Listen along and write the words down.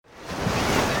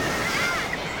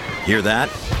Hear that?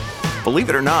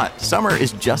 Believe it or not, summer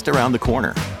is just around the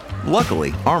corner.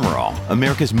 Luckily, Armor All,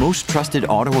 America's most trusted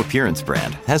auto appearance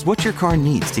brand, has what your car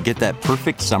needs to get that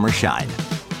perfect summer shine.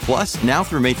 Plus, now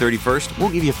through May 31st, we'll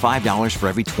give you $5 for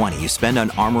every $20 you spend on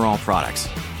Armor All products.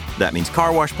 That means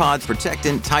car wash pods,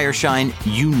 protectant, tire shine,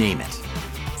 you name it.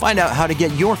 Find out how to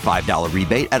get your $5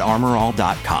 rebate at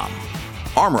armorall.com.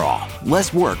 Armor All,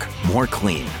 less work, more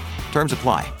clean. Terms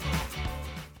apply.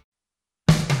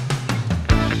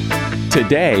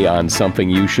 Today on Something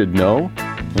You Should Know,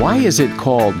 why is it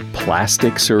called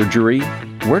plastic surgery?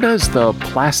 Where does the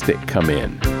plastic come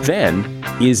in? Then,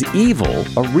 is evil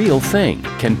a real thing?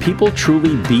 Can people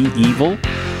truly be evil?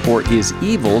 Or is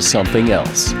evil something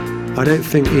else? I don't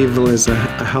think evil is a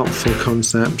helpful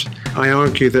concept. I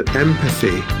argue that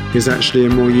empathy is actually a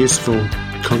more useful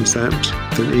concept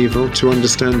than evil, to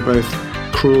understand both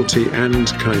cruelty and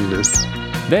kindness.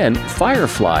 Then,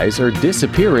 fireflies are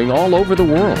disappearing all over the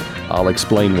world. I'll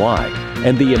explain why.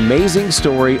 And the amazing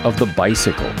story of the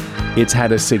bicycle. It's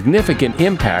had a significant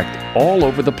impact all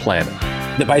over the planet.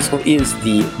 The bicycle is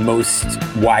the most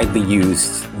widely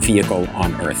used vehicle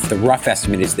on Earth. The rough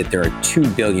estimate is that there are 2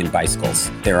 billion bicycles.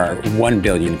 There are 1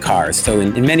 billion cars. So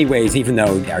in many ways, even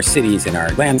though our cities and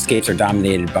our landscapes are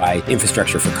dominated by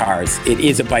infrastructure for cars, it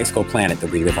is a bicycle planet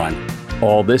that we live on.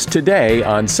 All this today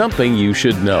on Something You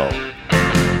Should Know.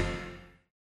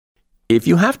 If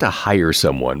you have to hire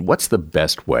someone, what's the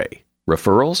best way?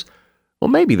 Referrals? Well,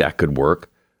 maybe that could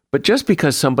work. But just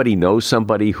because somebody knows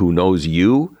somebody who knows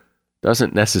you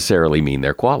doesn't necessarily mean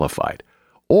they're qualified.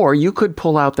 Or you could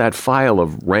pull out that file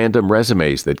of random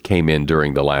resumes that came in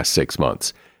during the last 6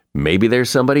 months. Maybe there's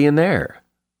somebody in there.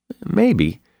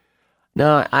 Maybe.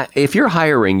 Now, if you're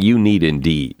hiring, you need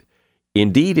Indeed.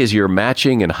 Indeed is your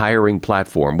matching and hiring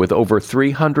platform with over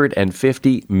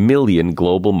 350 million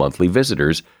global monthly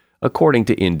visitors, according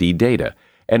to Indeed data,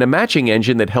 and a matching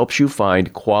engine that helps you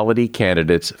find quality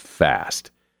candidates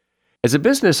fast. As a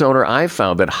business owner, I've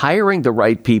found that hiring the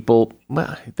right people,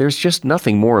 well, there's just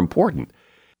nothing more important.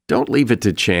 Don't leave it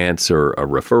to chance or a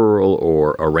referral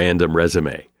or a random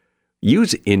resume.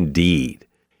 Use Indeed.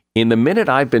 In the minute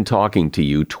I've been talking to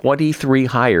you, 23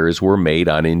 hires were made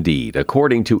on Indeed,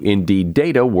 according to Indeed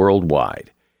data worldwide.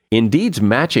 Indeed's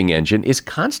matching engine is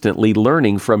constantly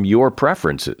learning from your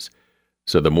preferences.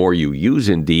 So the more you use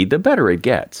Indeed, the better it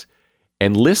gets.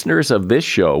 And listeners of this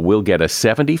show will get a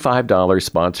 $75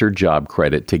 sponsored job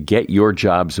credit to get your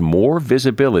jobs more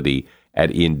visibility at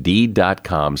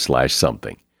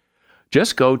Indeed.com/something.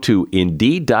 Just go to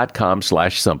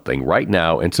Indeed.com/something right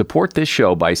now and support this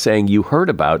show by saying you heard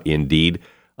about Indeed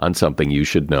on Something You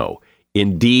Should Know.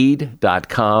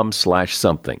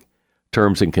 Indeed.com/something.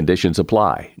 Terms and conditions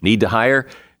apply. Need to hire?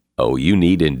 Oh, you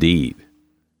need Indeed.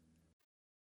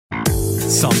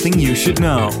 Something you should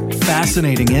know.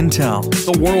 Fascinating intel,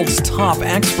 the world's top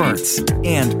experts,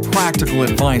 and practical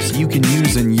advice you can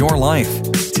use in your life.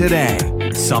 Today,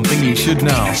 Something You Should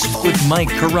Know with Mike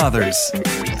Carruthers.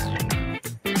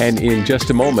 And in just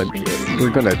a moment,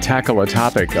 we're going to tackle a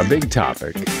big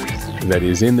topic that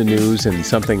is in the news and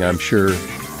something I'm sure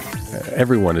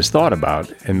everyone has thought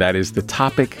about, and that is the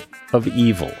topic of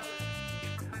evil.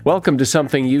 Welcome to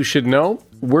Something You Should Know.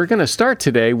 We're going to start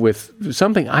today with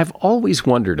something I've always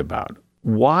wondered about.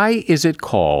 Why is it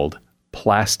called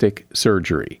plastic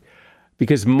surgery?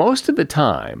 Because most of the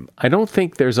time, I don't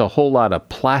think there's a whole lot of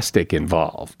plastic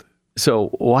involved. So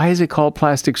why is it called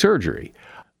plastic surgery?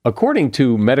 According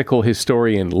to medical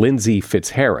historian Lindsay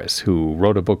Fitzharris, who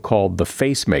wrote a book called The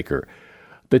Facemaker,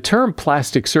 the term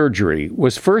plastic surgery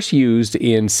was first used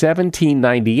in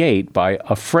 1798 by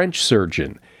a French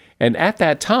surgeon. And at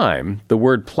that time, the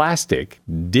word plastic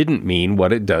didn't mean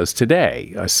what it does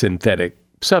today, a synthetic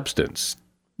substance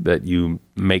that you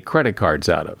make credit cards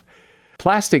out of.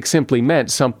 Plastic simply meant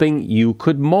something you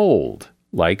could mold,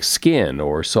 like skin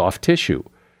or soft tissue.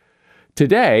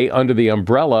 Today, under the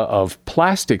umbrella of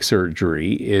plastic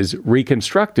surgery is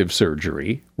reconstructive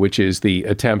surgery, which is the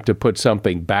attempt to put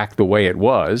something back the way it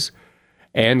was,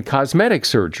 and cosmetic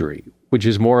surgery, which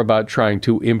is more about trying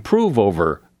to improve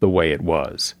over the way it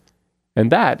was. And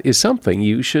that is something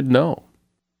you should know.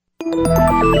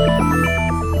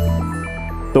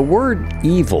 The word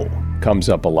evil comes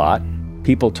up a lot.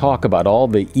 People talk about all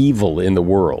the evil in the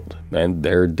world, and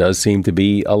there does seem to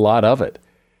be a lot of it.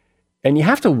 And you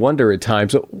have to wonder at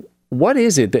times, what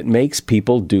is it that makes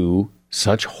people do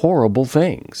such horrible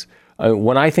things?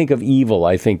 When I think of evil,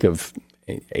 I think of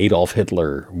Adolf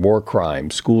Hitler, war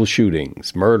crimes, school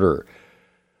shootings, murder.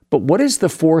 But what is the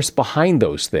force behind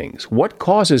those things? What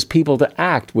causes people to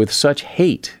act with such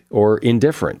hate or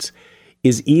indifference?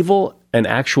 Is evil an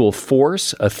actual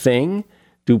force, a thing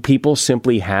Do people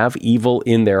simply have evil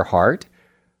in their heart?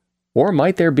 Or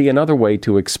might there be another way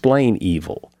to explain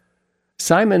evil?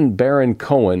 Simon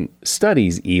Baron-Cohen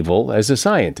studies evil as a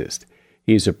scientist.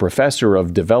 He's a professor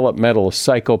of developmental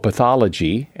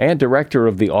psychopathology and director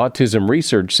of the Autism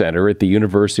Research Center at the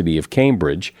University of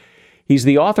Cambridge. He's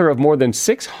the author of more than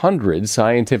 600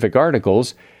 scientific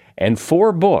articles and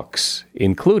 4 books,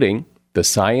 including The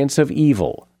Science of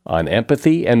Evil, on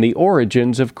empathy and the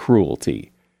origins of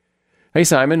cruelty. Hey,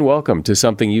 Simon, welcome to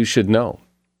Something You Should Know.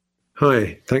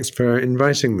 Hi, thanks for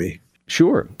inviting me.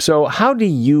 Sure. So how do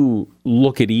you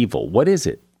look at evil? What is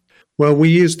it? Well, we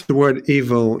use the word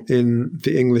evil in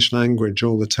the English language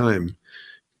all the time,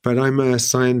 but I'm a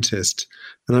scientist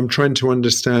and I'm trying to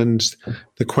understand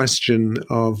the question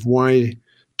of why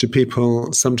do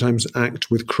people sometimes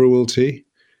act with cruelty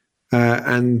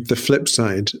and the flip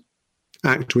side,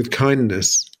 act with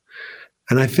kindness.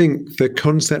 And I think the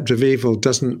concept of evil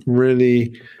doesn't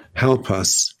really help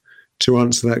us to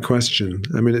answer that question.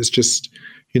 I mean, it's just,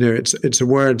 it's a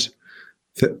word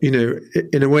that,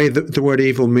 in a way that the word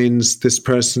evil means this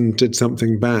person did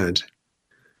something bad.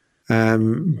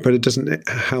 But it doesn't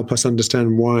help us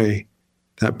understand why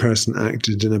that person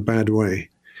acted in a bad way.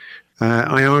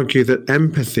 I argue that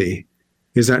empathy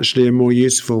is actually a more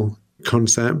useful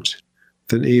concept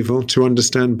than evil, to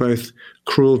understand both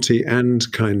cruelty and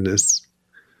kindness.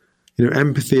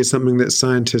 Empathy is something that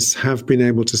scientists have been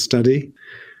able to study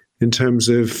in terms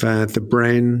of the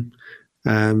brain,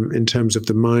 in terms of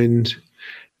the mind,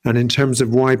 and in terms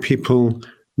of why people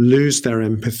lose their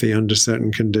empathy under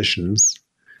certain conditions.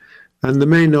 And the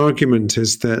main argument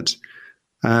is that,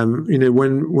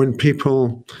 when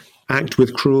people act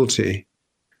with cruelty,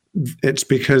 it's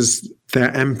because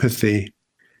their empathy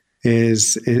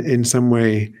is in some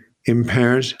way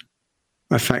impaired,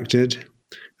 affected.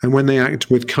 And when they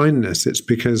act with kindness, it's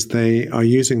because they are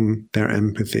using their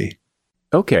empathy.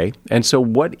 Okay. And so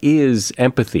what is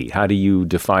empathy? How do you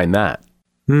define that?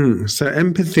 So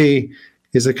empathy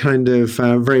is a kind of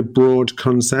very broad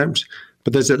concept,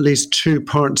 but there's at least 2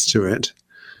 parts to it.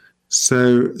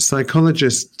 So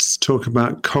psychologists talk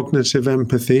about cognitive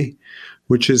empathy,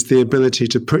 which is the ability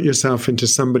to put yourself into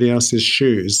somebody else's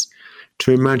shoes,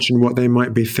 to imagine what they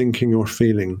might be thinking or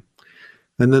feeling.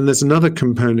 And then there's another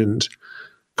component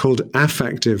called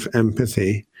affective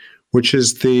empathy, which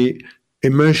is the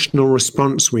emotional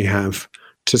response we have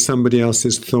to somebody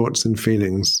else's thoughts and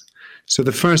feelings. So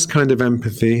the first kind of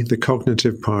empathy, the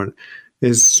cognitive part,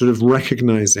 is sort of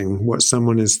recognizing what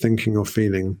someone is thinking or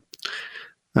feeling,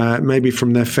 maybe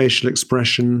from their facial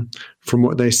expression, from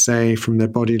what they say, from their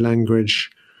body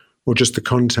language, or just the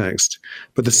context.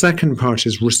 But the second part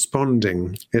is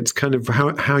responding. It's kind of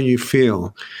how you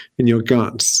feel in your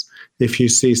guts if you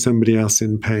see somebody else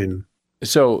in pain.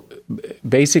 So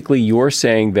basically you're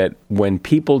saying that when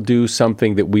people do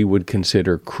something that we would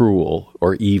consider cruel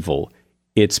or evil,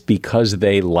 it's because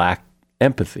they lack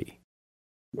empathy.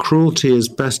 Cruelty is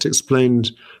best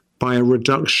explained by a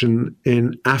reduction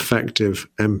in affective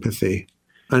empathy.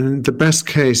 And the best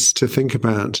case to think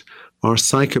about are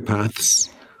psychopaths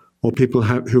or people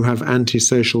who have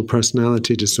antisocial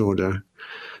personality disorder,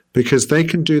 because they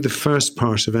can do the first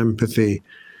part of empathy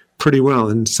pretty well,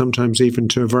 and sometimes even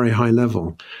to a very high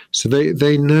level. So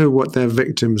they know what their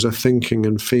victims are thinking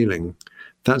and feeling.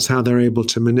 That's how they're able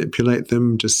to manipulate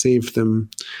them, deceive them,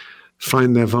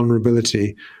 find their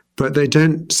vulnerability. But they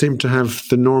don't seem to have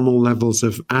the normal levels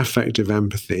of affective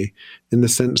empathy in the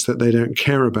sense that they don't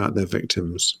care about their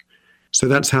victims. So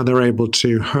that's how they're able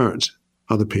to hurt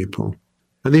other people.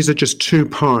 And these are just 2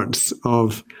 parts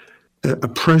of a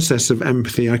process of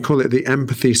empathy. I call it the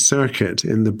empathy circuit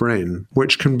in the brain,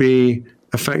 which can be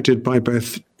affected by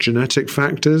both genetic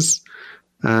factors,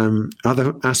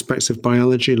 other aspects of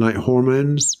biology like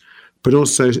hormones, but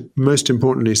also, most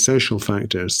importantly, social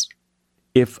factors.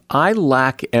 If I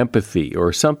lack empathy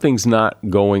or something's not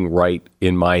going right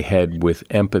in my head with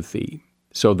empathy,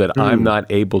 so that I'm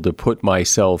not able to put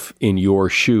myself in your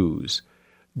shoes,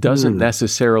 doesn't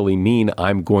necessarily mean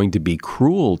I'm going to be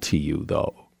cruel to you,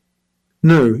 though.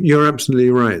 No, you're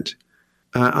absolutely right.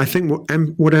 I think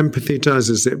what empathy does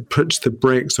is it puts the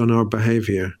brakes on our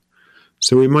behavior.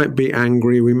 So we might be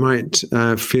angry, we might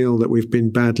feel that we've been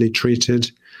badly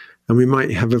treated, and we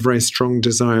might have a very strong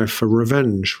desire for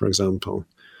revenge, for example.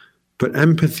 But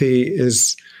empathy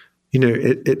is,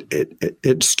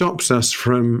 it stops us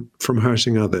from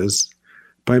hurting others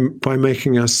by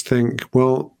making us think,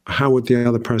 well, how would the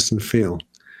other person feel?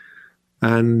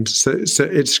 And so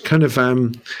it's kind of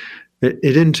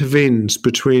it intervenes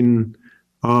between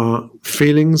our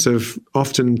feelings of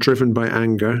often driven by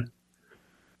anger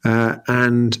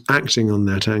and acting on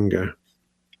that anger.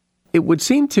 It would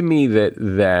seem to me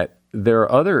that there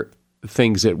are other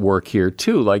things at work here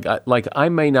too. Like I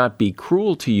may not be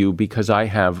cruel to you because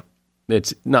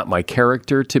it's not my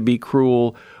character to be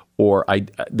cruel, or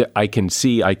I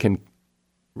can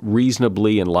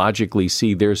reasonably and logically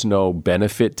see there's no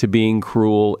benefit to being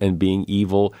cruel and being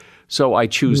evil. So I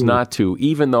choose not to,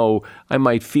 even though I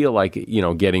might feel like,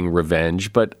 getting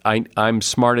revenge, but I'm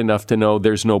smart enough to know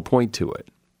there's no point to it.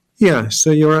 Yeah,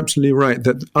 so you're absolutely right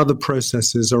that other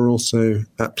processes are also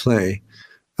at play,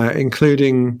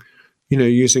 including,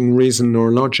 using reason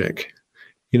or logic.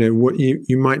 What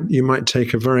you might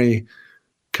take a very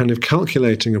kind of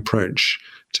calculating approach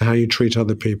to how you treat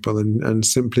other people and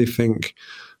simply think,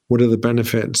 what are the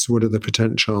benefits? What are the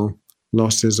potential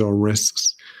losses or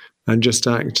risks? And just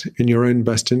act in your own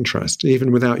best interest,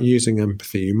 even without using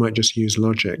empathy. You might just use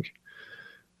logic.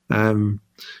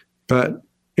 But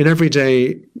in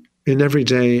everyday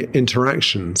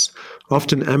interactions,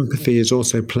 often empathy is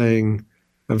also playing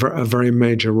a very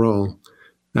major role.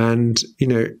 And,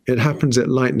 it happens at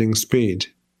lightning speed.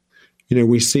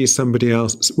 We see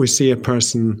we see a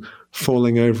person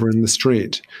falling over in the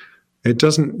street. It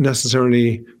doesn't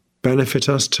necessarily benefit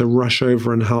us to rush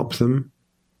over and help them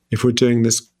if we're doing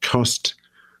this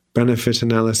cost-benefit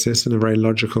analysis in a very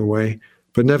logical way.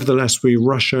 But nevertheless, we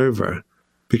rush over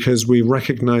because we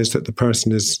recognize that the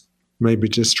person is maybe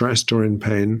distressed or in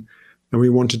pain, and we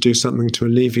want to do something to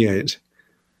alleviate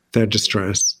their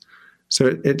distress.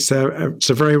 So it's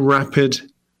a very rapid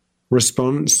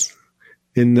response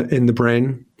in the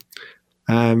brain,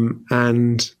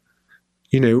 and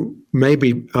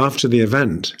maybe after the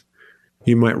event,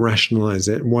 you might rationalize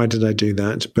it. Why did I do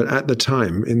that? But at the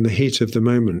time, in the heat of the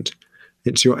moment,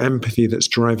 it's your empathy that's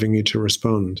driving you to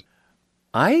respond.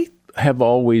 I have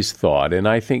always thought, and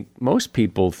I think most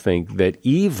people think, that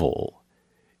evil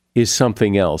is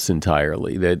something else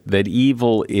entirely. That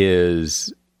evil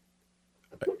is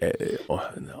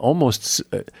almost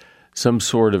some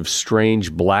sort of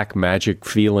strange black magic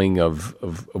feeling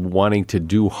of wanting to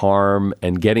do harm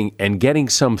and getting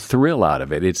some thrill out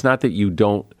of it. It's not that you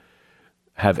don't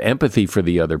have empathy for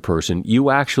the other person.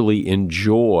 You actually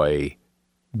enjoy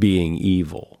being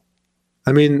evil.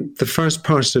 I mean, the first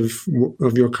part of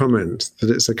your comment, that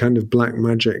it's a kind of black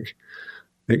magic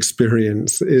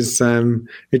experience, is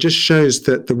it just shows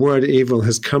that the word evil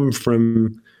has come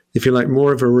from, if you like,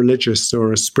 more of a religious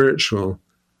or a spiritual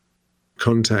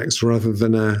context rather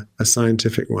than a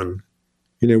scientific one.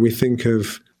 We think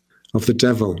of the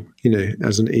devil,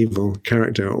 as an evil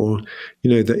character, or,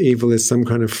 that evil is some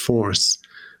kind of force,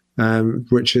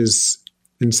 which is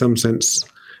in some sense,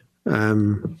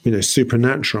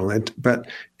 supernatural. But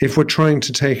if we're trying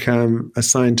to take a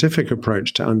scientific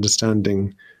approach to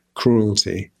understanding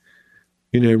cruelty,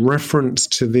 reference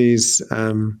to these,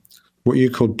 what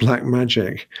you call black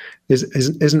magic,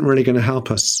 isn't really going to help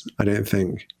us, I don't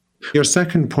think. Your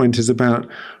second point is about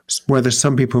whether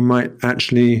some people might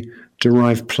actually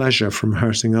derive pleasure from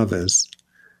hurting others.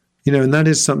 And that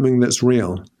is something that's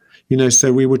real.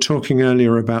 So we were talking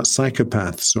earlier about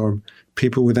psychopaths or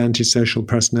people with antisocial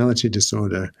personality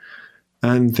disorder.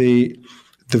 And the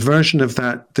version of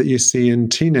that you see in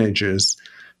teenagers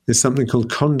is something called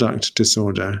conduct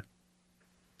disorder.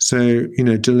 So,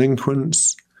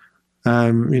 delinquents,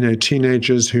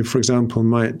 teenagers who, for example,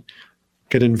 might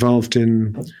get involved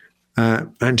in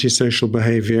antisocial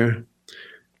behavior,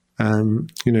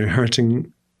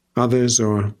 hurting others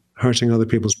or hurting other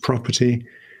people's property.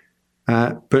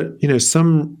 But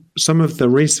some of the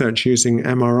research using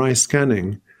MRI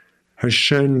scanning has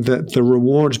shown that the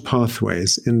reward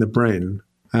pathways in the brain,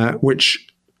 which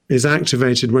is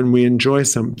activated when we enjoy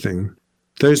something,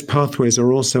 those pathways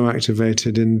are also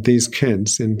activated in these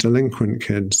kids, in delinquent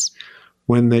kids,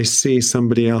 when they see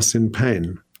somebody else in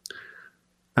pain.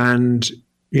 And,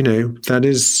 that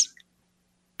is,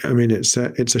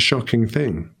 it's a shocking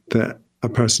thing that a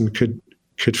person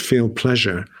could feel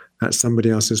pleasure at somebody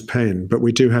else's pain. But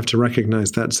we do have to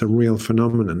recognize that's a real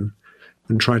phenomenon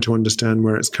and try to understand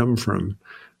where it's come from.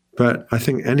 But I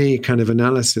think any kind of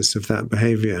analysis of that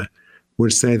behavior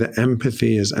would say that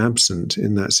empathy is absent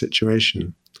in that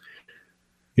situation.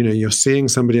 You're seeing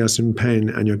somebody else in pain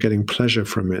and you're getting pleasure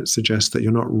from it, suggests that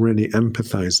you're not really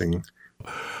empathizing.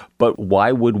 But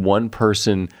why would one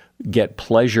person get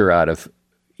pleasure out of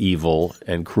evil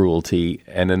and cruelty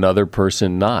and another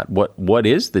person not? What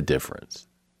is the difference?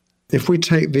 If we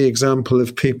take the example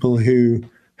of people who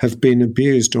have been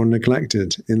abused or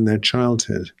neglected in their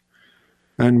childhood,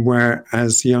 and where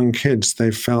as young kids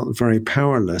they felt very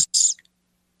powerless,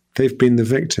 they've been the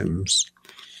victims.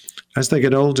 As they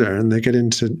get older and they get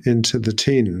into the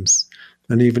teens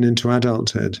and even into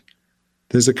adulthood,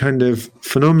 there's a kind of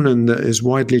phenomenon that is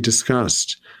widely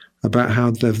discussed about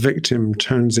how the victim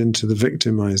turns into the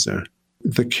victimizer.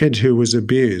 The kid who was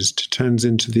abused turns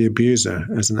into the abuser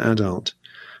as an adult.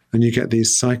 And you get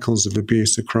these cycles of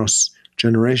abuse across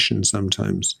generations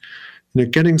sometimes.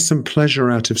 Getting some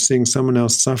pleasure out of seeing someone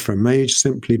else suffer may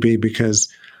simply be because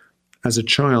as a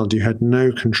child you had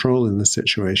no control in the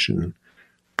situation.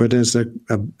 But as a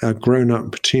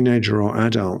grown-up teenager or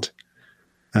adult,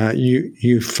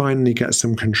 you finally get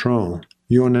some control.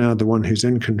 You're now the one who's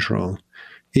in control,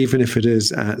 even if it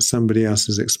is at somebody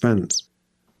else's expense.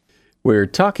 We're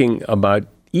talking about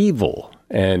evil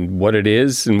and what it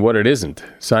is and what it isn't.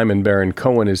 Simon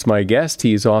Baron-Cohen is my guest.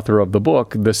 He's author of the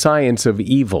book, The Science of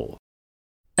Evil.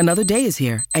 Another day is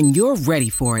here, and you're ready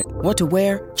for it. What to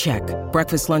wear? Check.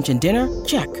 Breakfast, lunch, and dinner?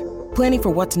 Check. Planning for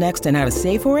what's next and how to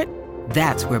save for it?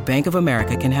 That's where Bank of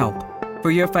America can help. For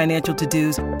your financial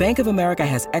to-dos, Bank of America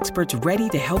has experts ready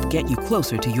to help get you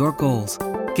closer to your goals.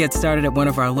 Get started at one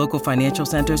of our local financial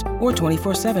centers or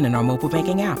 24/7 in our mobile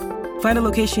banking app. Find a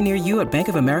location near you at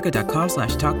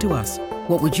bankofamerica.com/talktous.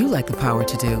 What would you like the power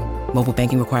to do? Mobile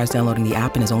banking requires downloading the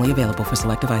app and is only available for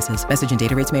select devices. Message and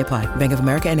data rates may apply. Bank of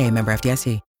America N.A., member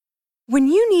FDIC. When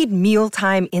you need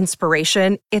mealtime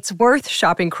inspiration, it's worth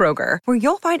shopping Kroger, where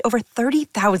you'll find over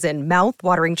 30,000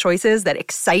 mouth-watering choices that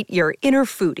excite your inner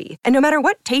foodie. And no matter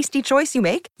what tasty choice you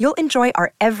make, you'll enjoy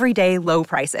our everyday low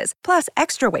prices, plus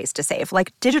extra ways to save,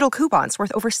 like digital coupons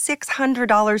worth over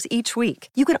 $600 each week.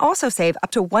 You can also save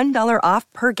up to $1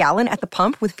 off per gallon at the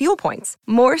pump with fuel points.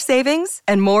 More savings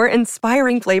and more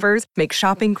inspiring flavors make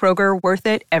shopping Kroger worth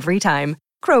it every time.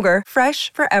 Kroger,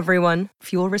 fresh for everyone.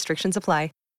 Fuel restrictions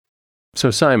apply. So,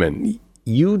 Simon,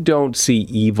 you don't see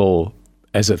evil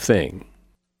as a thing.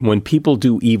 When people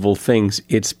do evil things,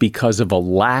 it's because of a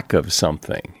lack of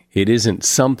something. It isn't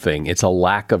something, it's a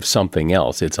lack of something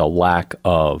else. It's a lack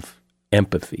of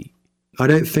empathy. I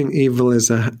don't think evil is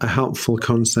a helpful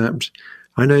concept.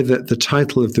 I know that the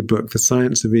title of the book, The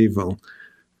Science of Evil,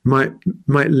 might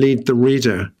lead the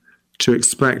reader to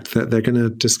expect that they're going to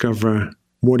discover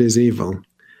what is evil.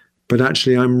 But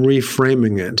actually, I'm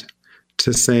reframing it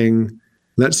to saying,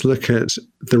 let's look at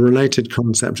the related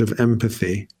concept of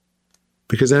empathy,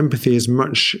 because empathy is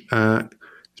much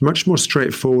more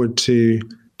straightforward to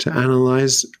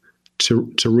analyze,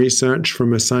 to research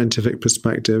from a scientific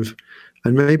perspective,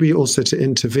 and maybe also to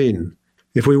intervene.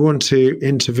 If we want to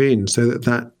intervene so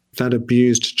that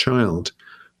abused child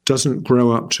doesn't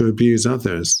grow up to abuse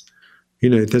others,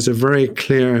 there's a very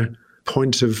clear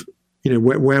point of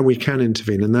where we can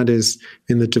intervene, and that is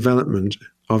in the development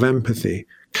of empathy,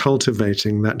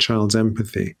 cultivating that child's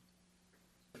empathy.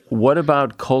 What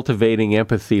about cultivating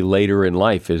empathy later in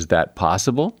life? Is that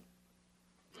possible?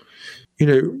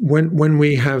 When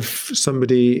we have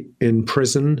somebody in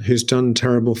prison who's done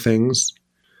terrible things,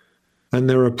 and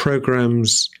there are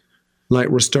programs like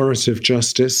restorative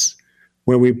justice,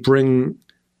 where we bring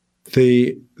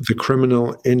the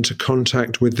criminal into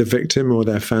contact with the victim or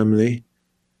their family,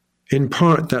 in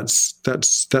part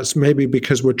that's maybe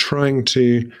because we're trying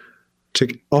to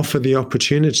offer the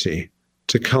opportunity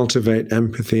to cultivate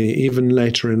empathy even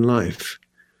later in life,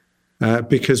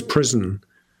 because prison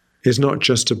is not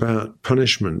just about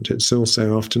punishment. It's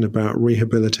also often about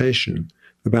rehabilitation,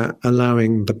 about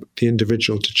allowing the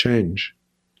individual to change.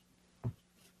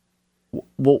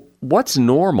 Well, what's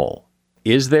normal?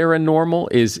 Is there a normal?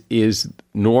 Is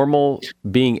normal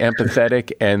being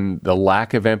empathetic and the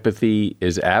lack of empathy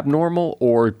is abnormal,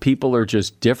 or people are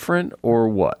just different, or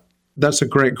what? That's a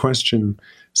great question.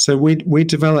 So we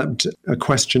developed a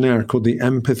questionnaire called the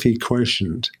Empathy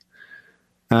Quotient,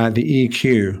 the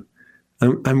EQ.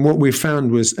 And what we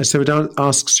found was, so it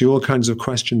asks you all kinds of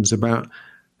questions about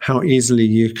how easily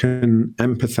you can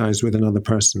empathize with another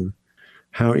person,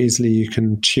 how easily you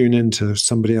can tune into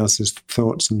somebody else's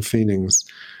thoughts and feelings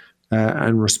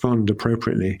and respond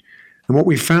appropriately. And what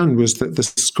we found was that the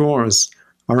scores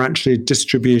are actually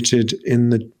distributed in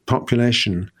the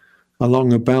population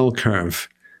along a bell curve.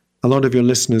 A lot of your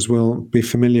listeners will be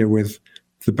familiar with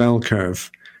the bell curve.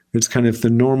 It's kind of the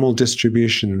normal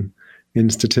distribution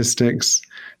in statistics.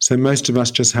 So most of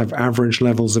us just have average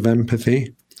levels of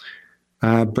empathy,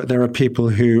 but there are people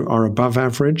who are above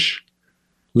average,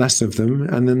 less of them,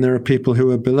 and then there are people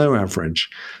who are below average.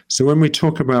 So when we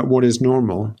talk about what is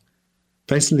normal,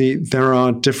 basically there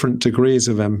are different degrees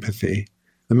of empathy,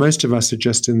 and most of us are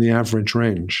just in the average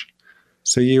range.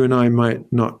 So you and I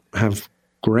might not have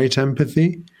great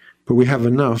empathy, but we have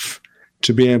enough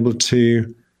to be able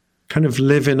to kind of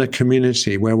live in a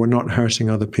community where we're not hurting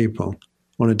other people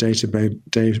on a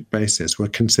day-to-day basis. We're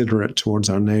considerate towards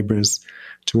our neighbors,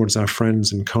 towards our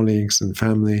friends and colleagues and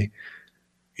family.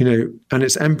 and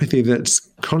it's empathy that's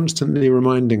constantly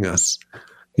reminding us,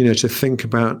 to think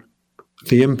about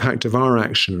the impact of our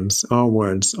actions, our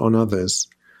words on others.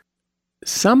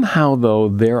 Somehow, though,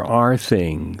 there are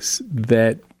things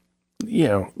that,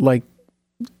 like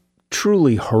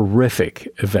truly horrific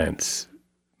events,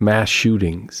 mass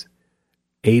shootings,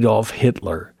 Adolf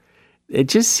Hitler. It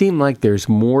just seemed like there's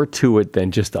more to it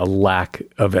than just a lack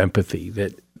of empathy,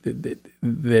 that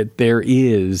there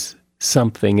is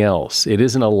something else. It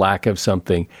isn't a lack of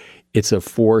something. It's a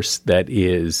force that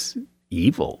is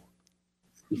evil.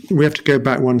 We have to go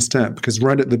back one step, because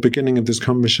right at the beginning of this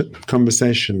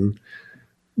conversation,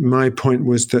 my point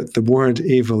was that the word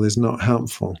evil is not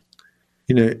helpful.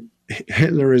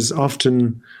 Hitler is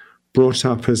often brought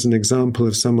up as an example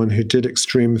of someone who did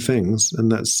extreme things,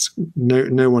 and that's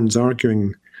no one's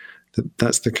arguing that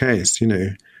that's the case.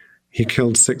 He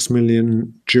killed 6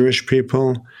 million Jewish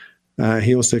people.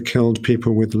 He also killed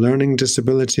people with learning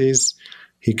disabilities.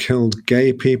 He killed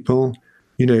gay people.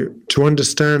 To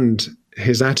understand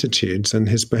his attitudes and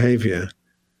his behavior,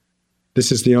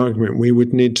 this is the argument. We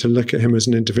would need to look at him as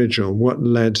an individual. What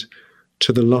led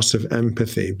to the loss of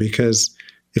empathy? Because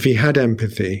if he had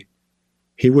empathy,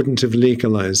 he wouldn't have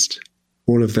legalized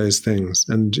all of those things.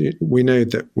 And we know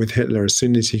that with Hitler, as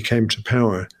soon as he came to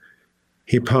power,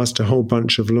 he passed a whole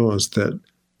bunch of laws that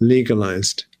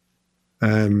legalized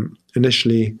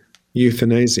initially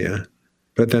euthanasia,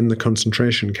 but then the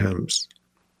concentration camps.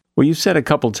 Well, you said a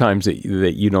couple times that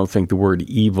you don't think the word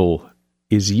evil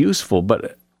is useful,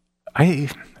 but I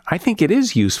think it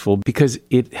is useful because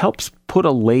it helps put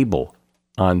a label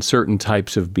on certain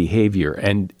types of behavior,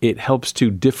 and it helps to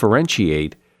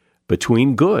differentiate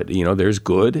between good. There's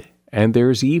good and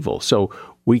there's evil. So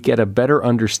we get a better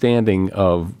understanding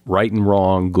of right and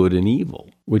wrong, good and evil,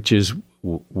 which is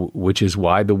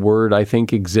why the word, I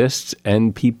think, exists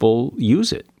and people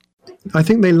use it. I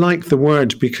think they like the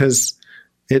word because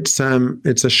it's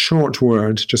a short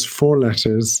word, just 4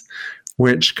 letters,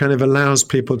 which kind of allows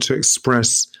people to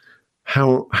express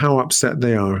how upset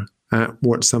they are at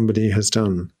what somebody has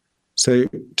done. So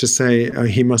to say,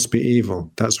 he must be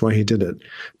evil, that's why he did it.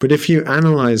 But if you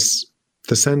analyze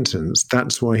the sentence,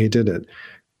 that's why he did it.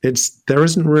 There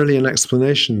isn't really an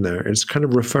explanation there. It's kind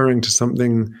of referring to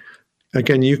something.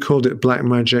 Again, you called it black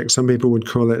magic. Some people would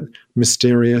call it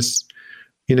mysterious,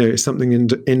 something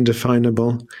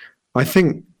indefinable. I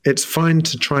think it's fine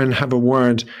to try and have a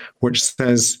word which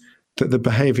says that the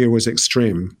behavior was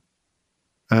extreme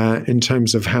in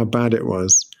terms of how bad it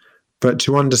was. But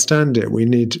to understand it, we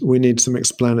need some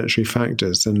explanatory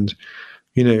factors. And,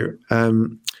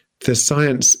 the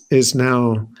science is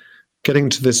now getting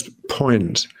to this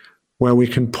point where we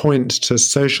can point to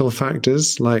social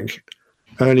factors like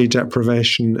early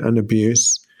deprivation and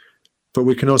abuse, but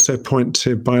we can also point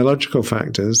to biological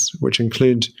factors, which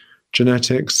include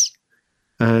genetics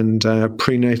and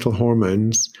prenatal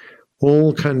hormones,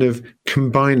 all kind of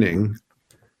combining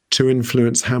to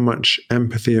influence how much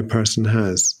empathy a person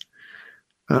has.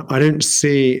 I don't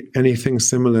see anything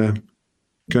similar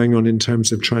going on in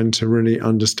terms of trying to really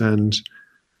understand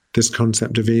this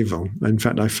concept of evil. In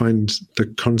fact, I find the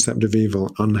concept of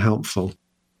evil unhelpful.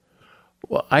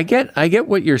 Well, I get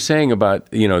what you're saying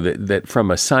about, that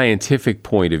from a scientific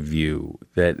point of view,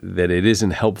 that it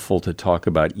isn't helpful to talk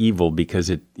about evil because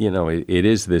it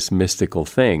is this mystical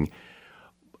thing.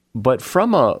 But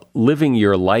from a living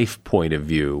your life point of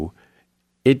view,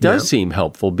 it does seem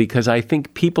helpful because I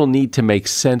think people need to make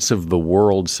sense of the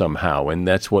world somehow, and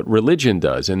that's what religion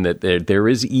does, and that there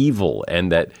is evil,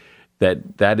 and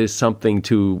that is something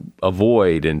to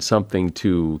avoid and something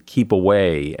to keep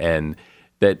away, and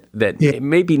that it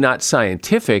may be not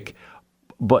scientific,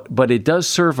 but it does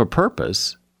serve a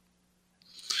purpose.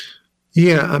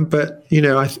 Yeah, but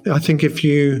I think if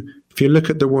you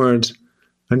look at the word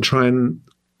and try and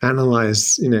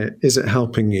analyze, is it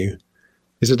helping you?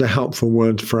 Is it a helpful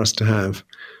word for us to have?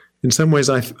 In some ways,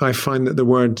 I find that the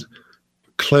word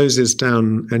closes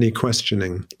down any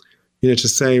questioning. To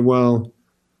say, well,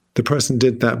 the person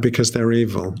did that because they're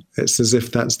evil. It's as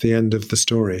if that's the end of the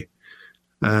story.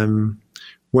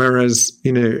 Whereas,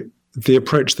 the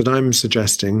approach that I'm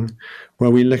suggesting, where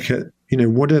we look at,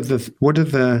 what are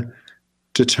the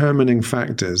determining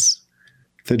factors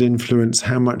that influence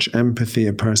how much empathy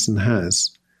a person has?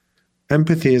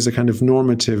 Empathy is a kind of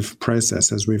normative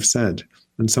process, as we've said,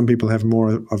 and some people have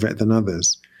more of it than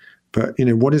others. But,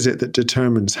 what is it that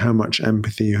determines how much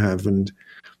empathy you have, and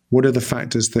what are the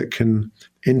factors that can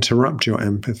interrupt your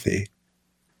empathy?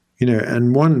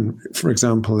 And one, for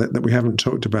example, that we haven't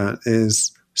talked about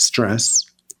is stress,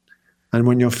 and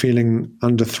when you're feeling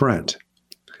under threat.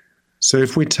 So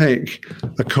if we take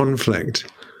a conflict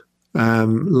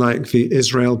like the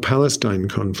Israel-Palestine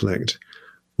conflict,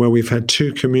 where we've had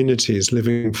two communities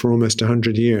living for almost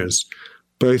 100 years,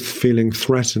 both feeling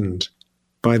threatened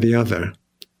by the other.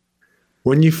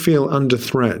 When you feel under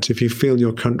threat, if you feel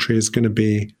your country is going to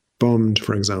be bombed,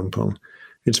 for example,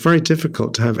 it's very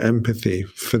difficult to have empathy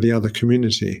for the other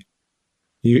community.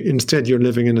 Instead, you're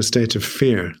living in a state of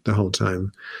fear the whole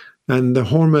time. And the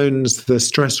hormones, the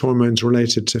stress hormones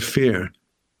related to fear,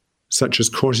 such as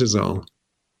cortisol,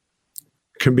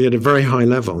 can be at a very high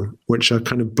level, which are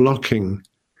kind of blocking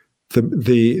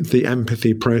the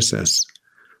empathy process.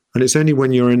 And it's only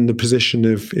when you're in the position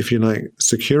of, if you like,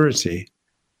 security,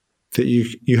 that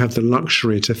you have the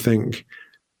luxury to think,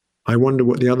 I wonder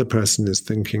what the other person is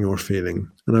thinking or feeling,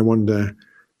 and I wonder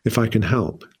if I can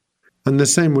help. And the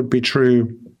same would be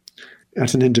true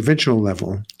at an individual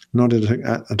level, not at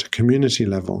a community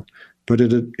level, but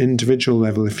at an individual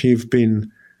level. If you've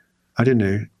been,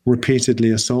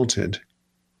 repeatedly assaulted,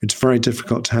 it's very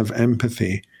difficult to have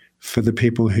empathy for the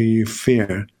people who you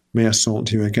fear may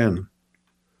assault you again.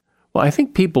 Well, I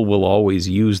think people will always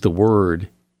use the word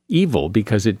evil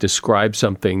because it describes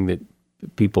something that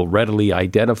people readily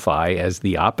identify as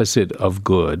the opposite of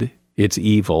good. It's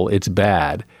evil, it's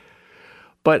bad.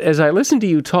 But as I listen to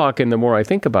you talk, and the more I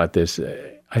think about this,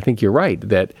 I think you're right,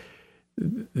 that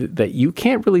you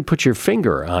can't really put your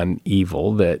finger on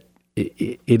evil, that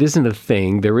it isn't a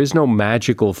thing. There is no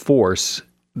magical force.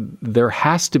 There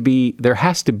has to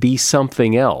be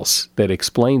something else that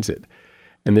explains it.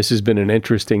 And this has been an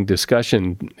interesting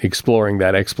discussion exploring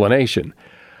that explanation.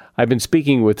 I've been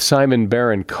speaking with Simon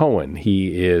Baron-Cohen.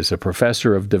 He is a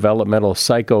professor of developmental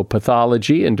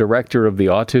psychopathology and director of the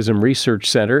Autism Research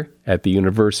Center at the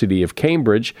University of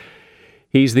Cambridge.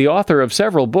 He's the author of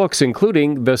several books,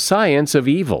 including The Science of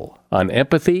Evil, on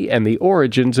empathy and the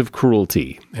origins of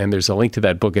cruelty. And there's a link to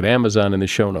that book at Amazon in the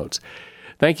show notes.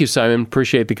 Thank you, Simon.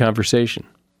 Appreciate the conversation.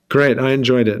 Great. I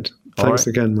enjoyed it. Thanks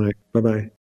again, Mike. Bye-bye.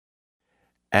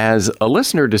 As a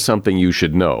listener to Something You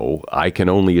Should Know, I can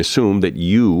only assume that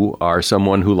you are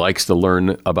someone who likes to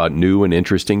learn about new and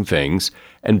interesting things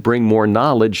and bring more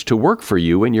knowledge to work for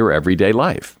you in your everyday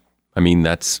life. I mean,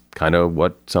 that's kind of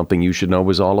what Something You Should Know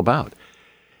is all about.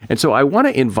 And so I want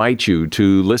to invite you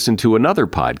to listen to another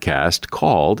podcast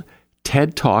called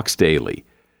TED Talks Daily.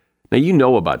 Now, you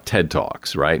know about TED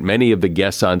Talks, right? Many of the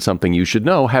guests on Something You Should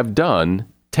Know have done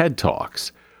TED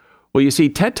Talks. Well, you see,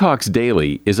 TED Talks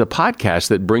Daily is a podcast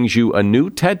that brings you a new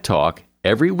TED Talk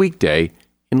every weekday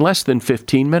in less than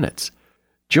 15 minutes.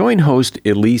 Join host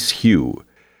Elise Hu.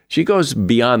 She goes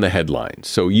beyond the headlines,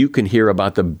 so you can hear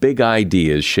about the big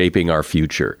ideas shaping our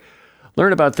future.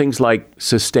 Learn about things like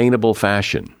sustainable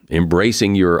fashion,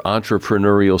 embracing your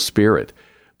entrepreneurial spirit,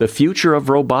 the future of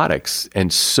robotics,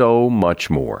 and so much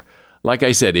more. Like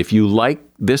I said, if you like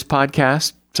this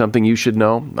podcast, Something You Should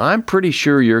Know, I'm pretty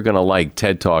sure you're going to like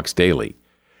TED Talks Daily.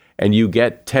 And you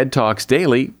get TED Talks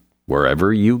Daily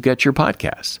wherever you get your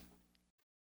podcasts.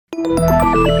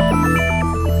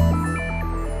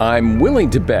 I'm willing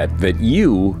to bet that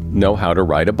you know how to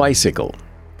ride a bicycle.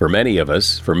 For many of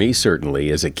us, for me certainly,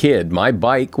 as a kid, my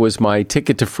bike was my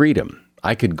ticket to freedom.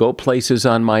 I could go places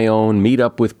on my own, meet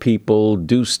up with people,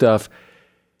 do stuff.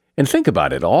 And think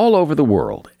about it, all over the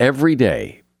world, every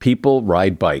day, people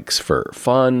ride bikes for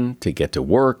fun, to get to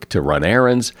work, to run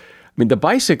errands. I mean, the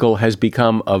bicycle has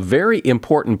become a very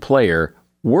important player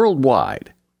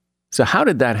worldwide. So how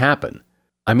did that happen?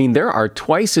 I mean, there are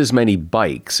twice as many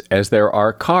bikes as there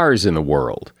are cars in the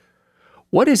world.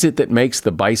 What is it that makes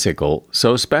the bicycle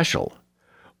so special?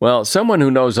 Well, someone who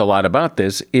knows a lot about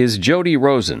this is Jody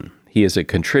Rosen. He is a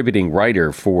contributing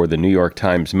writer for the New York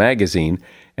Times Magazine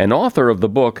and author of the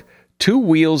book, Two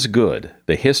Wheels Good,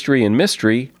 The History and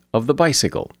Mystery of the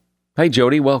Bicycle. Hi,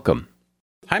 Jody. Welcome.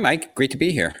 Hi, Mike. Great to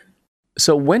be here.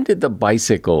 So when did the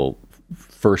bicycle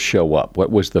first show up?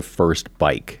 What was the first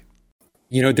bike?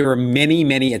 You know, there were many,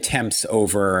 many attempts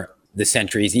over the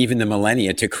centuries, even the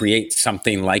millennia, to create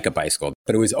something like a bicycle.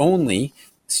 But it was only,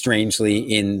 strangely,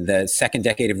 in the second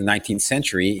decade of the 19th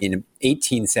century, in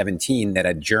 1817, that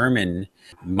a German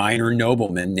minor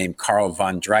nobleman named Karl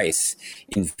von Drais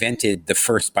invented the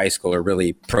first bicycle, or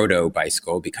really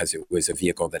proto-bicycle, because it was a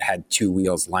vehicle that had two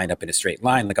wheels lined up in a straight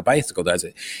line like a bicycle does.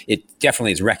 It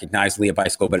definitely is recognizably a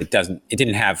bicycle, but it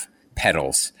didn't have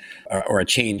pedals or a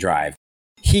chain drive.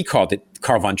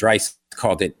 Karl von Drais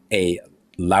called it a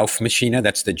Laufmaschine.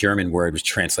 That's the German word, which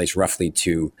translates roughly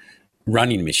to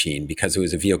running machine, because it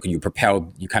was a vehicle you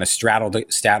propelled, you kind of straddled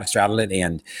it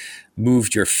and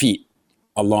moved your feet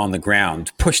along the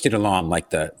ground, pushed it along like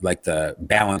the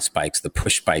balance bikes, the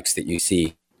push bikes that you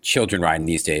see children riding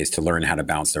these days to learn how to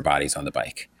balance their bodies on the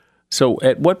bike. So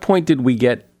at what point did we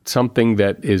get something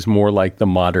that is more like the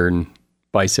modern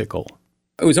bicycle?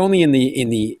 It was only in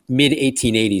the mid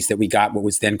 1880s that we got what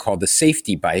was then called the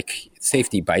safety bike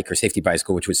or safety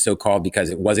bicycle, which was so called because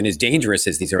it wasn't as dangerous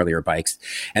as these earlier bikes.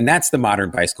 And that's the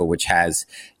modern bicycle, which has,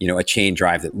 a chain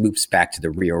drive that loops back to the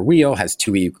rear wheel, has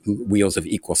two wheels of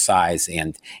equal size,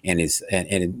 and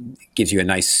it gives you a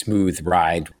nice smooth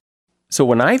ride. So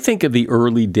when I think of the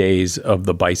early days of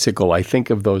the bicycle, I think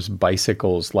of those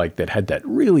bicycles like that had that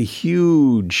really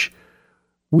huge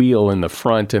wheel in the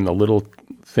front and the little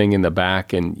thing in the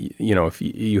back. And, if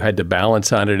you had to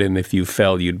balance on it, and if you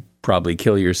fell, you'd probably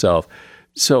kill yourself.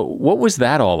 So what was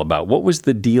that all about? What was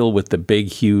the deal with the big,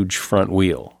 huge front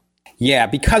wheel? Yeah,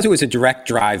 because it was a direct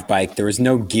drive bike, there was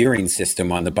no gearing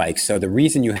system on the bike. So the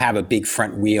reason you have a big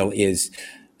front wheel is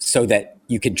so that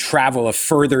you can travel a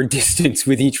further distance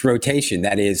with each rotation.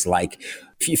 That is, like,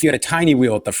 if you had a tiny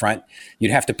wheel at the front,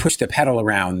 you'd have to push the pedals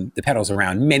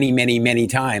around many, many, many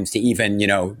times to even,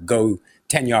 go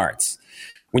 10 yards.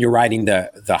 When you're riding the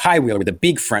high wheel or the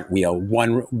big front wheel,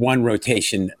 one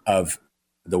rotation of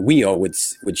the wheel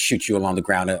would shoot you along the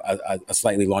ground a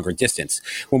slightly longer distance.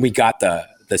 When we got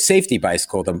the safety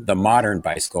bicycle, the modern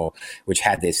bicycle, which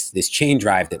had this chain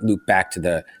drive that looped back to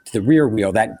the rear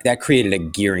wheel, that created a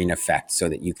gearing effect so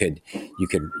that you could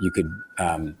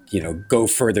go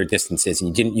further distances,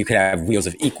 and you could have wheels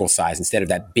of equal size instead of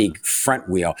that big front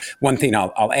wheel. One thing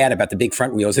I'll add about the big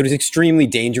front wheels, it was an extremely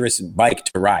dangerous bike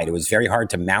to ride. It was very hard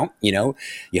to mount. You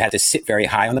had to sit very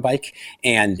high on the bike,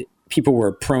 and people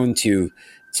were prone to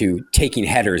taking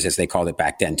headers, as they called it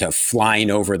back then, to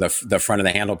flying over the front of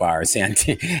the handlebars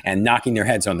and knocking their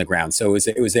heads on the ground. So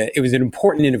it was an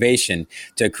important innovation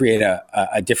to create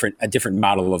a different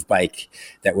model of bike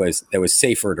that was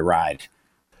safer to ride.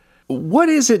 What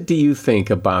is it, do you think,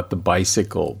 about the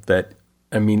bicycle that,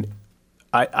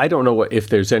 I don't know if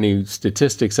there's any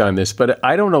statistics on this, but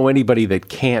I don't know anybody that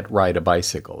can't ride a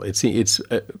bicycle. It's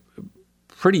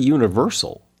pretty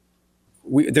universal.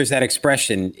 There's that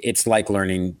expression, it's like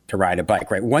learning to ride a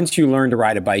bike, right? Once you learn to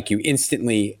ride a bike,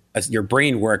 your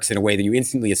brain works in a way that you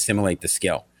instantly assimilate the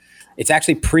skill. It's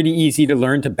actually pretty easy to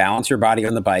learn to balance your body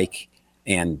on the bike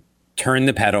and turn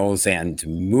the pedals and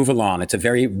move along. It's a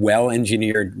very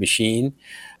well-engineered machine,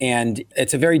 and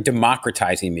it's a very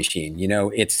democratizing machine.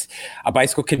 A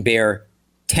bicycle can bear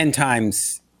 10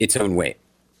 times its own weight.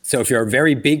 So if you're a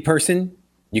very big person,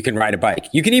 you can ride a bike.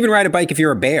 You can even ride a bike if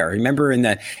you're a bear. Remember in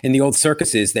the old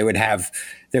circuses, they would have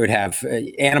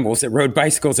animals that rode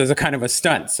bicycles as a kind of a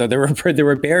stunt. So there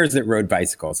were bears that rode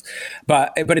bicycles,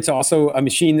 but it's also a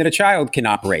machine that a child can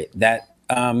operate, that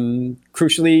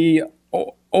crucially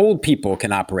old people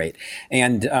can operate.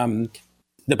 And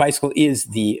the bicycle is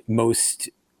the most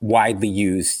widely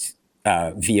used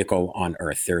vehicle on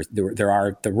Earth.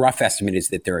 The rough estimate is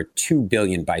that there are 2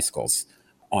 billion bicycles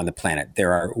on the planet.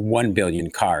 There are 1 billion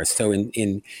cars. So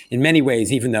in many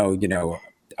ways, even though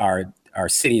our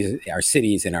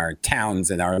cities and our towns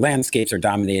and our landscapes are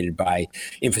dominated by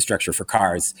infrastructure for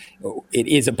cars, it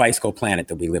is a bicycle planet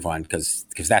that we live on, because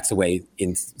that's the way,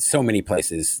 in so many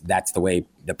places, that's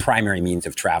the primary means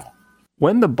of travel.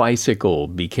 When the bicycle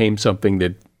became something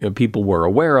that people were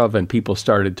aware of and people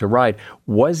started to ride,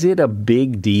 was it a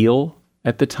big deal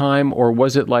at the time, or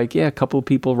was it like, a couple of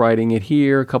people riding it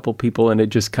here, a couple of people, and it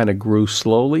just kind of grew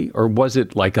slowly, or was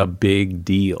it like a big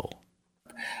deal?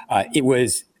 It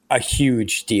was a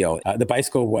huge deal. The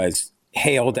bicycle was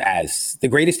hailed as the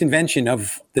greatest invention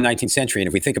of the 19th century. And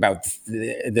if we think about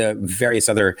the various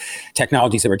other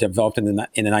technologies that were developed in the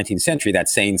 19th century,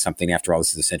 that's saying something. After all, this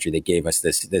is the century that gave us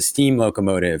the steam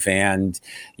locomotive and,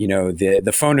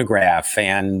 the phonograph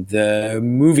and the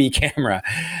movie camera.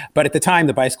 But at the time,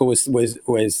 the bicycle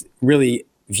was really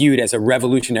viewed as a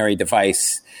revolutionary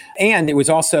device. And it was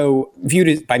also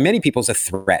viewed by many people as a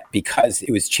threat, because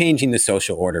it was changing the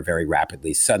social order very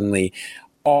rapidly. Suddenly,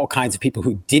 all kinds of people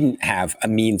who didn't have a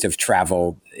means of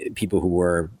travel, people who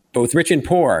were both rich and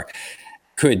poor,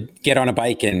 could get on a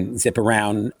bike and zip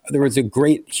around. There was a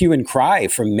great hue and cry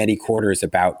from many quarters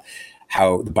about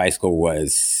how the bicycle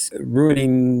was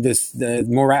ruining the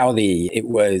morality. It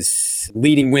was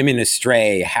leading women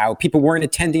astray, how people weren't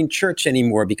attending church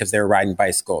anymore because they were riding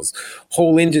bicycles.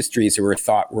 Whole industries that were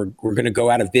thought were going to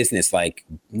go out of business, like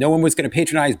no one was going to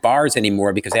patronize bars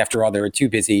anymore because, after all, they were too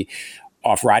busy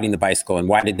off riding the bicycle. And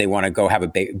why did they want to go have a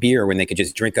beer when they could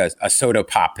just drink a soda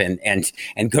pop and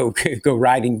go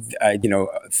riding,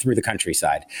 through the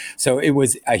countryside? So it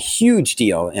was a huge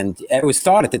deal. And it was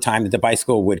thought at the time that the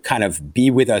bicycle would kind of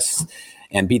be with us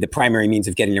and be the primary means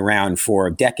of getting around for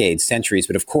decades, centuries.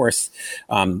 But of course,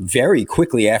 very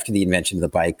quickly after the invention of the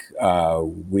bike,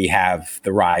 we have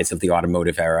the rise of the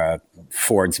automotive era,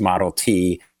 Ford's Model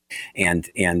T, and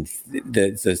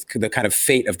the kind of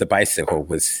fate of the bicycle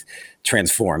was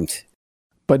transformed.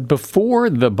 But before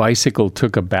the bicycle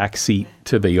took a backseat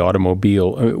to the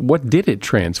automobile, what did it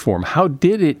transform? How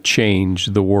did it change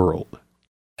the world?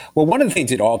 Well, one of the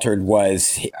things it altered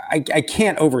was, I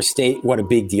can't overstate what a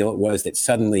big deal it was that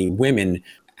suddenly women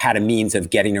had a means of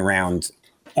getting around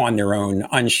on their own,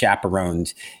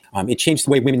 unchaperoned. It changed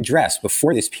the way women dressed.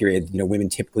 Before this period, women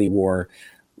typically wore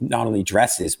not only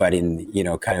dresses, but in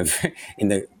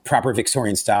the proper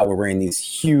Victorian style, we're wearing these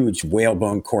huge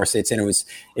whalebone corsets. And it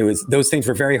was those things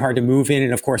were very hard to move in.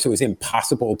 And of course, it was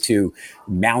impossible to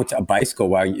mount a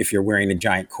bicycle if you're wearing a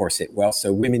giant corset. Well,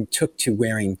 so women took to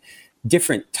wearing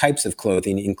different types of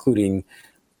clothing, including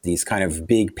these kind of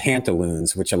big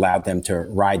pantaloons, which allowed them to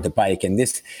ride the bike. And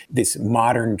this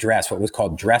modern dress, what was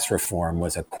called dress reform,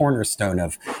 was a cornerstone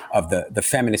of the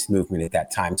feminist movement at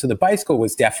that time. So the bicycle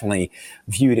was definitely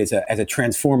viewed as a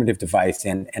transformative device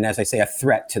and as I say, a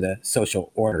threat to the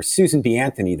social order. Susan B.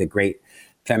 Anthony, the great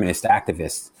feminist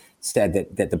activist, said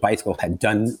that the bicycle had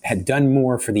done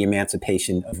more for the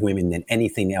emancipation of women than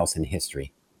anything else in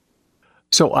history.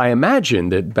 So I imagine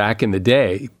that back in the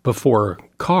day, before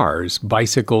cars,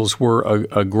 bicycles were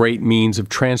a great means of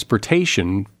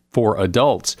transportation for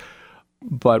adults.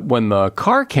 But when the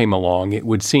car came along, it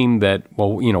would seem that,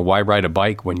 why ride a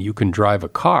bike when you can drive a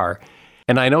car?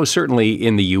 And I know certainly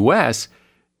in the U.S.,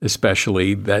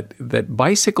 especially, that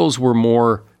bicycles were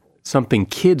more something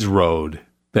kids rode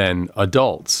than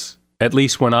adults, at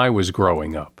least when I was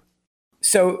growing up.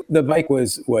 So the bike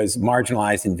was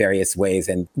marginalized in various ways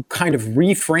and kind of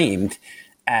reframed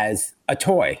as a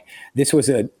toy. This was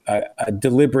a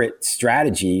deliberate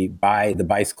strategy by the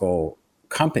bicycle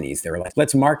companies. They were like,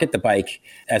 let's market the bike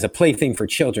as a plaything for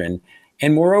children.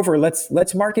 And moreover,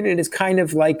 let's market it as kind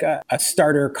of like a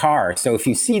starter car. So if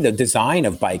you see the design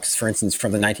of bikes, for instance,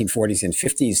 from the 1940s and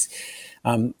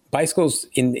 50s, bicycles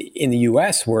in the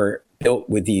US were built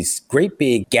with these great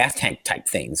big gas tank type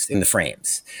things in the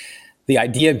frames. The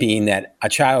idea being that a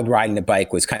child riding a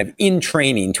bike was kind of in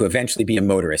training to eventually be a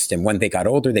motorist. And when they got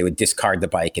older, they would discard the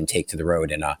bike and take to the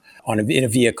road in a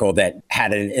vehicle that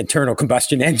had an internal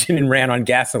combustion engine and ran on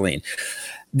gasoline.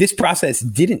 This process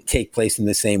didn't take place in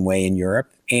the same way in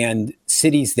Europe. And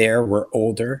cities there were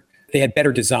older. They had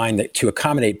better design to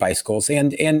accommodate bicycles.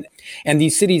 And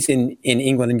these cities in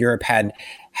England and Europe had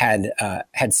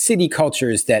city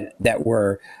cultures that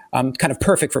were kind of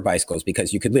perfect for bicycles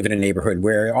because you could live in a neighborhood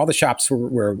where all the shops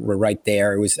were right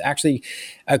there. It was actually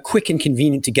a quick and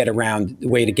convenient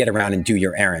way to get around and do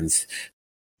your errands.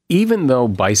 Even though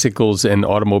bicycles and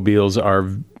automobiles are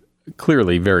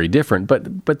clearly very different,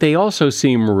 but they also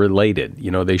seem related.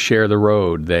 They share the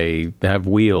road, they have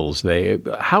wheels.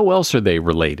 How else are they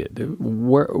related?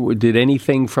 Did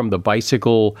anything from the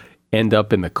bicycle end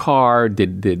up in the car?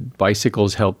 Did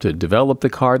bicycles help to develop the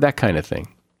car? That kind of thing.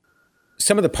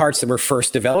 Some of the parts that were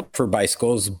first developed for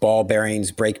bicycles, ball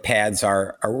bearings, brake pads,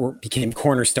 became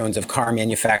cornerstones of car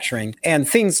manufacturing. And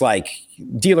things like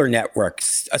dealer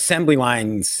networks, assembly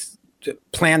lines,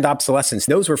 planned obsolescence,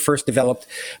 those were first developed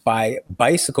by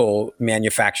bicycle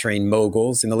manufacturing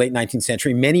moguls in the late 19th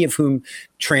century, many of whom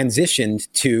transitioned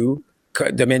to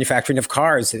the manufacturing of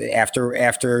cars after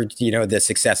the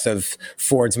success of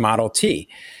Ford's Model T.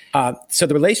 So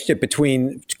the relationship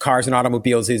between cars and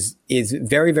automobiles is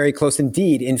very, very close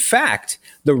indeed. In fact,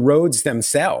 the roads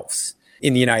themselves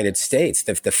in the United States,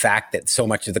 the fact that so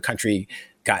much of the country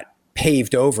got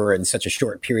paved over in such a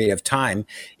short period of time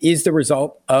is the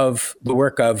result of the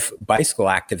work of bicycle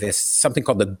activists, something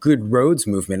called the Good Roads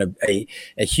Movement, a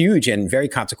huge and very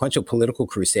consequential political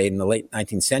crusade in the late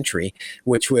 19th century,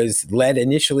 which was led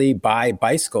initially by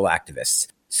bicycle activists.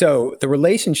 So the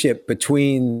relationship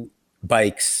between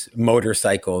bikes,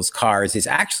 motorcycles, cars is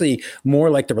actually more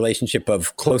like the relationship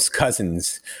of close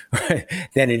cousins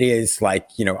than it is like,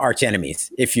 arch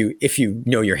enemies, if you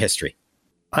know your history.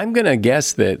 I'm going to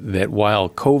guess that while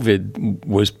COVID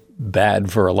was bad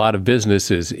for a lot of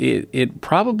businesses, it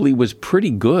probably was pretty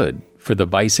good for the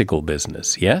bicycle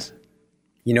business, yes?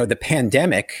 The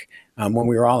pandemic, when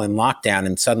we were all in lockdown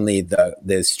and suddenly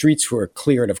the streets were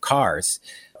cleared of cars,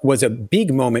 was a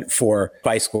big moment for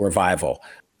bicycle revival.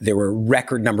 There were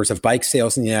record numbers of bike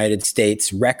sales in the United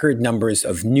States, record numbers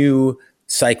of new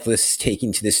cyclists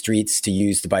taking to the streets to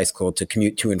use the bicycle to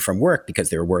commute to and from work because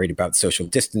they were worried about social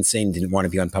distancing, didn't want to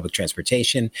be on public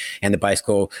transportation, and the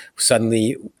bicycle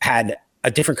suddenly had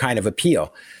a different kind of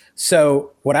appeal.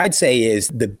 So what I'd say is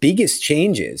the biggest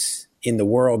changes in the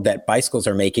world that bicycles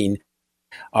are making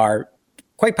are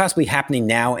quite possibly happening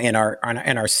now and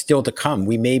are still to come.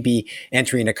 We may be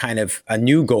entering a kind of a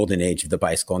new golden age of the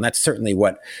bicycle. And that's certainly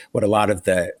what a lot of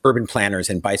the urban planners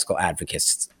and bicycle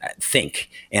advocates think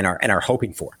and are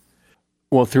hoping for.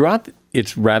 Well, throughout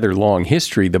its rather long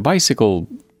history, the bicycle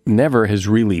never has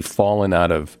really fallen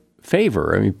out of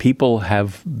favor. I mean, people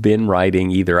have been riding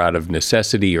either out of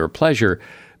necessity or pleasure,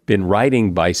 been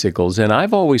riding bicycles. And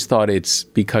I've always thought it's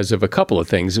because of a couple of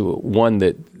things. One,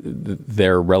 that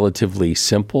they're relatively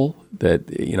simple, that,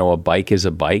 a bike is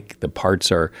a bike. The parts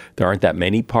there aren't that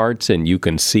many parts, and you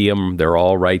can see them. They're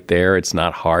all right there. It's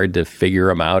not hard to figure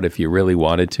them out if you really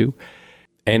wanted to.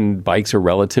 And bikes are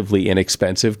relatively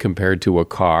inexpensive compared to a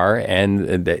car,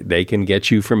 and they can get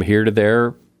you from here to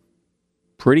there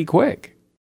pretty quick.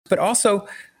 But also,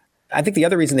 I think the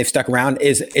other reason they've stuck around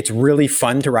is it's really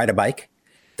fun to ride a bike.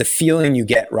 The feeling you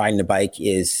get riding a bike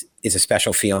is a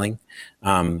special feeling.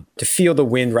 To feel the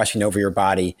wind rushing over your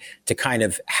body, to kind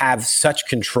of have such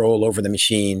control over the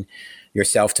machine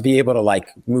yourself, to be able to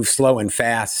move slow and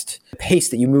fast. The pace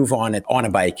that you move on a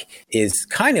bike is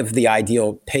kind of the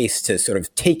ideal pace to sort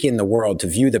of take in the world, to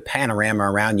view the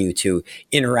panorama around you, to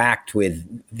interact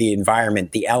with the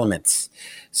environment, the elements.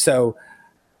 So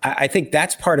I think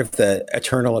that's part of the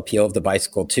eternal appeal of the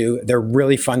bicycle too. They're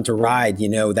really fun to ride.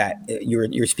 That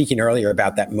you're speaking earlier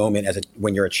about that moment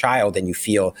when you're a child and you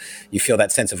feel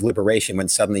that sense of liberation when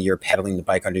suddenly you're pedaling the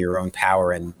bike under your own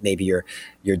power, and maybe your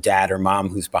dad or mom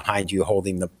who's behind you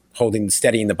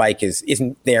steadying the bike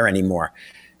isn't there anymore.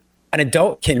 An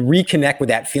adult can reconnect with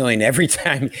that feeling every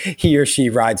time he or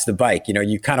she rides the bike.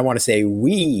 You kind of want to say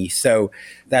 "we," so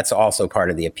that's also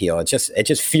part of the appeal. It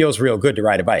just feels real good to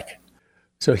ride a bike.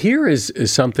 So here is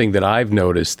something that I've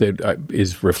noticed that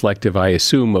is reflective, I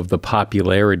assume, of the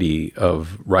popularity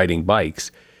of riding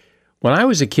bikes. When I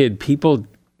was a kid, we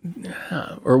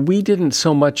didn't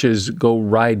so much as go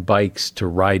ride bikes to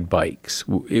ride bikes.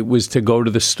 It was to go to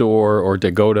the store or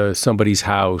to go to somebody's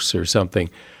house or something.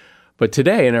 But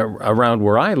today, and around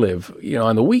where I live,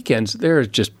 on the weekends, there are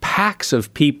just packs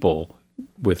of people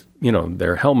with,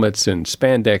 their helmets and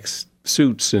spandex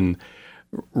suits and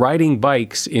riding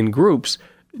bikes in groups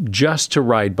just to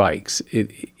ride bikes.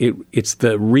 It's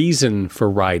the reason for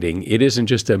riding. It isn't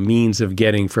just a means of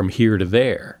getting from here to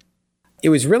there. It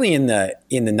was really in the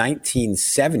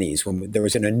 1970s when there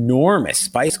was an enormous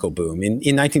bicycle boom. In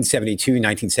 1972,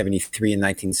 1973, and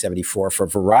 1974, for a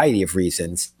variety of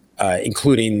reasons,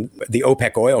 including the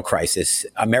OPEC oil crisis,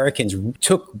 Americans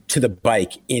took to the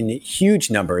bike in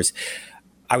huge numbers.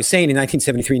 I was saying in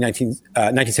 1972,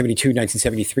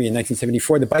 1973, and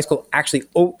 1974, the bicycle actually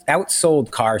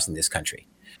outsold cars in this country.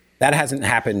 That hasn't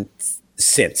happened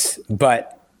since.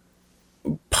 But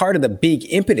part of the big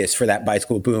impetus for that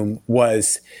bicycle boom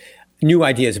was new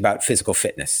ideas about physical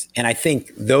fitness. And I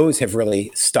think those have really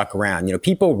stuck around.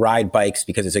 People ride bikes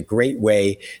because it's a great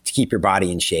way to keep your body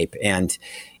in shape. And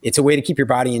it's a way to keep your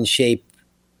body in shape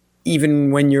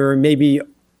even when you're maybe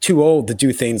too old to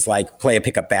do things like play a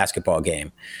pickup basketball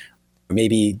game.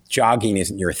 Maybe jogging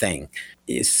isn't your thing.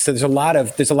 So there's a lot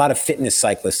of fitness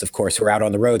cyclists, of course, who are out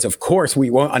on the roads. Of course,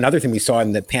 another thing we saw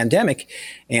in the pandemic,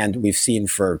 and we've seen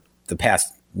for the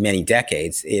past many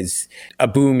decades, is a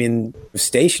boom in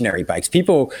stationary bikes.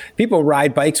 People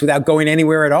ride bikes without going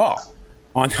anywhere at all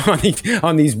on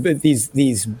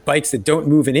these bikes that don't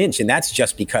move an inch, and that's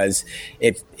just because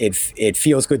it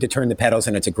feels good to turn the pedals,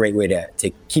 and it's a great way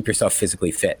to keep yourself physically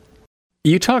fit.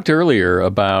 You talked earlier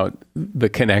about the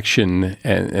connection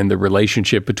and the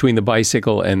relationship between the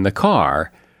bicycle and the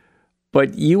car,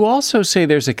 but you also say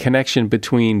there's a connection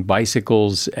between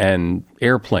bicycles and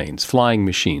airplanes, flying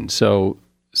machines. So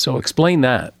explain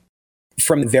that.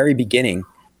 From the very beginning,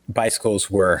 bicycles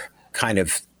were kind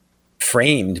of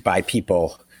framed by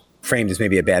people. Framed is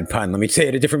maybe a bad pun. Let me say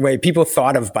it a different way. People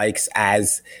thought of bikes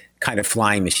as kind of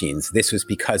flying machines. This was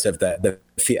because of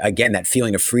again, that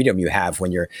feeling of freedom you have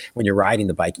when you're riding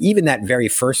the bike. Even that very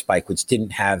first bike, which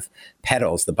didn't have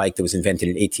pedals, the bike that was invented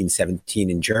in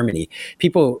 1817 in Germany,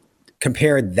 people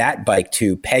compared that bike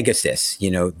to Pegasus,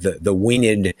 the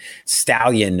winged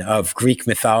stallion of Greek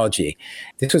mythology.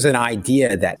 This was an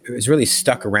idea that was really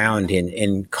stuck around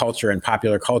in culture and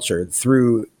popular culture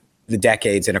through the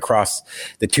decades and across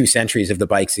the 2 centuries of the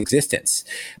bike's existence.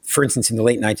 For instance, in the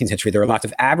late 19th century, there were lots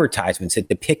of advertisements that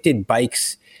depicted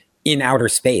bikes in outer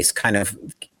space, kind of,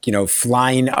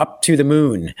 flying up to the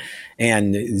moon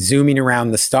and zooming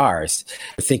around the stars.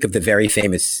 Think of the very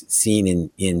famous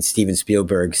scene in Steven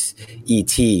Spielberg's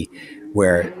E.T.,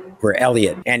 where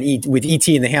Elliot and with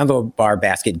E.T. in the handlebar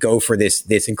basket go for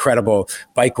this incredible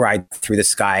bike ride through the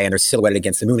sky, and they're silhouetted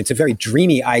against the moon. It's a very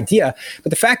dreamy idea, but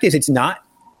the fact is it's not,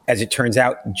 as it turns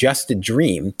out, just a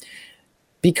dream.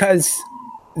 because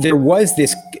there was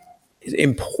this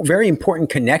very important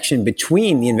connection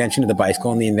between the invention of the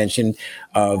bicycle and the invention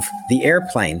of the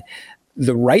airplane.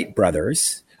 The Wright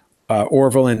brothers,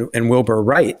 Orville and Wilbur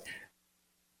Wright,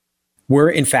 were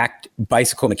in fact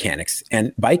bicycle mechanics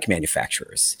and bike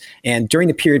manufacturers. And during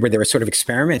the period where they were sort of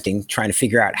experimenting, trying to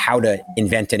figure out how to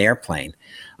invent an airplane,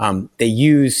 they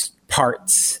used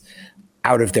parts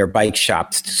out of their bike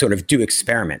shops to sort of do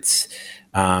experiments.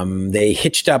 They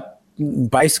hitched up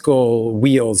bicycle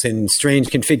wheels in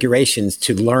strange configurations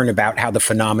to learn about how the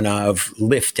phenomena of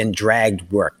lift and drag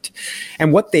worked.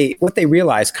 And what they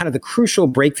realized, kind of the crucial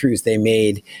breakthroughs they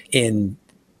made in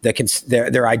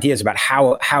their ideas about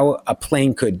how a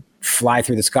plane could fly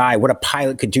through the sky, what a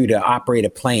pilot could do to operate a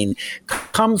plane,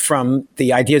 come from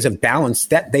the ideas of balance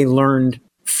that they learned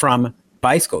from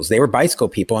bicycles. They were bicycle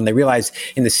people, and they realized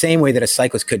in the same way that a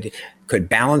cyclist could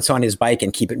balance on his bike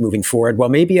and keep it moving forward, well,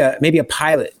 maybe a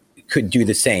pilot could do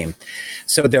the same.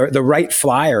 So the Wright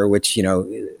Flyer, which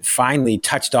finally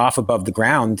touched off above the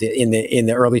ground in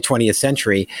the early 20th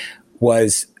century,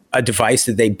 was a device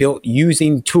that they built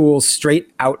using tools straight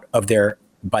out of their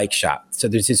bike shop. So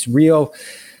there's this real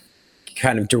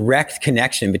kind of direct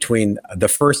connection between the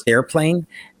first airplane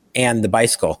and the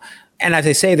bicycle. And as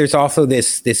I say, there's also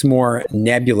this more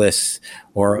nebulous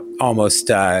or almost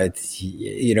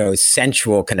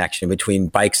sensual connection between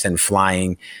bikes and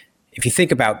flying. If you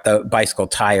think about the bicycle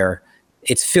tire,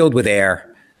 it's filled with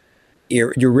air.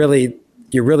 You're really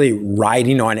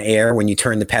riding on air when you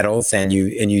turn the pedals and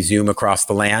you zoom across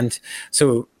the land.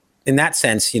 So in that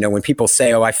sense, when people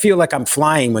say, "Oh, I feel like I'm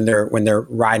flying," when they're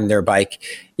riding their bike,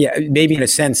 yeah, maybe in a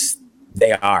sense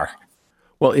they are.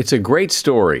 Well, it's a great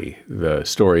story, the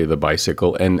story of the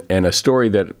bicycle, and a story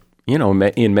that,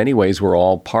 in many ways we're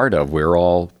all part of. We're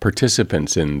all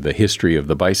participants in the history of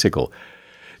the bicycle.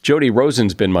 Jody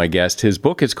Rosen's been my guest. His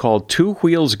book is called Two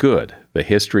Wheels Good, The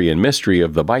History and Mystery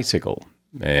of the Bicycle.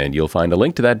 And you'll find a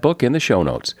link to that book in the show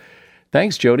notes.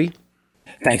 Thanks, Jody.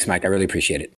 Thanks, Mike. I really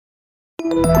appreciate it.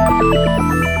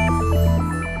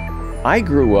 I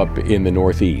grew up in the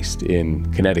Northeast, in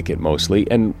Connecticut mostly,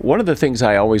 and one of the things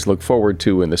I always look forward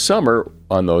to in the summer,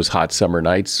 on those hot summer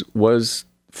nights, was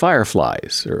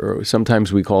fireflies, or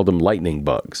sometimes we called them lightning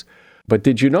bugs. But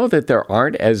did you know that there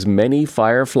aren't as many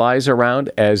fireflies around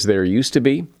as there used to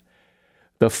be?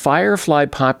 The firefly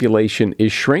population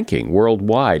is shrinking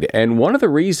worldwide, and one of the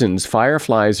reasons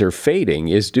fireflies are fading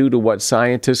is due to what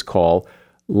scientists call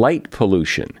light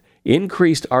pollution.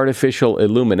 Increased artificial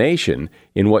illumination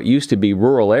in what used to be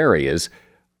rural areas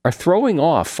are throwing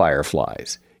off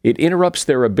fireflies. It interrupts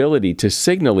their ability to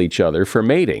signal each other for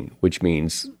mating, which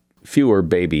means fewer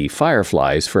baby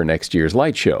fireflies for next year's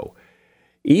light show.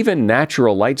 Even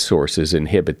natural light sources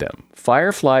inhibit them.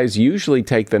 Fireflies usually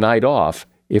take the night off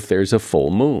if there's a full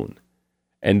moon.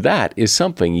 And that is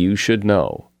something you should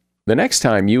know. The next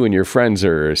time you and your friends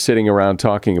are sitting around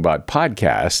talking about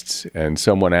podcasts and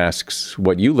someone asks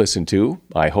what you listen to,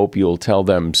 I hope you'll tell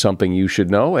them something you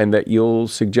should know and that you'll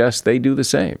suggest they do the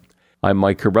same. I'm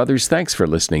Mike Carruthers. Thanks for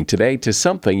listening today to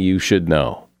Something You Should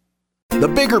Know. The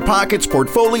Bigger Pockets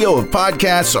portfolio of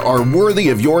podcasts are worthy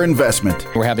of your investment.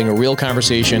 We're having a real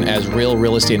conversation as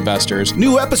real estate investors.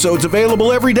 New episodes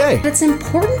available every day. It's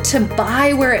important to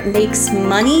buy where it makes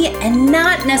money and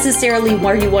not necessarily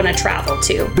where you want to travel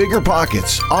to. Bigger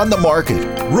Pockets, On the Market,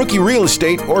 Rookie Real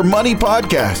Estate, or Money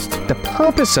Podcast. The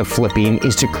purpose of flipping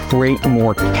is to create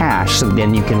more cash so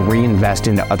then you can reinvest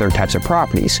into other types of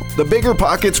properties. The Bigger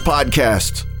Pockets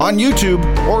Podcast, on YouTube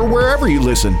or wherever you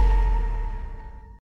listen.